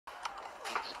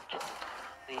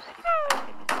You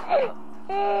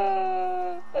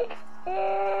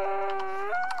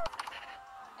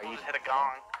hit a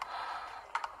gong.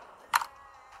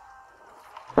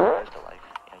 Where's the life?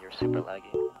 Yeah, you're super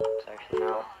laggy. It's actually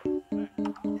no.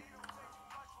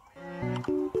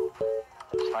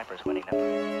 The sniper's winning them.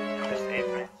 Just saved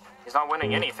me. He's not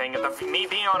winning anything. Me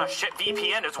being on a shit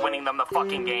VPN is winning them the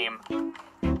fucking game.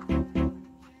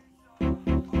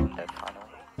 Dead finally.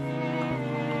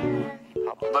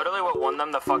 Literally what won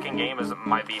them the fucking game is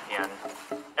my VPN.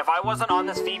 If I wasn't on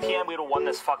this VPN, we'd have won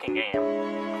this fucking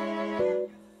game.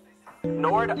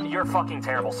 Nord, you're fucking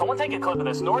terrible. Someone take a clip of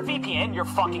this. NordVPN, you're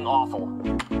fucking awful.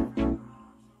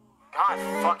 God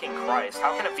fucking Christ.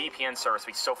 How can a VPN service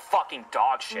be so fucking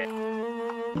dog shit? I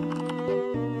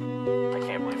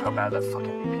can't believe how bad that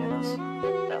fucking VPN is.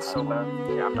 That's so bad.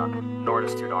 Yeah, I'm done. Nord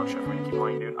is too dog shit for me to keep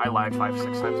playing, dude. I lag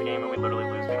 5-6 times a game and we literally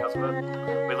lose because of it.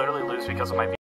 We literally lose because of my VPN.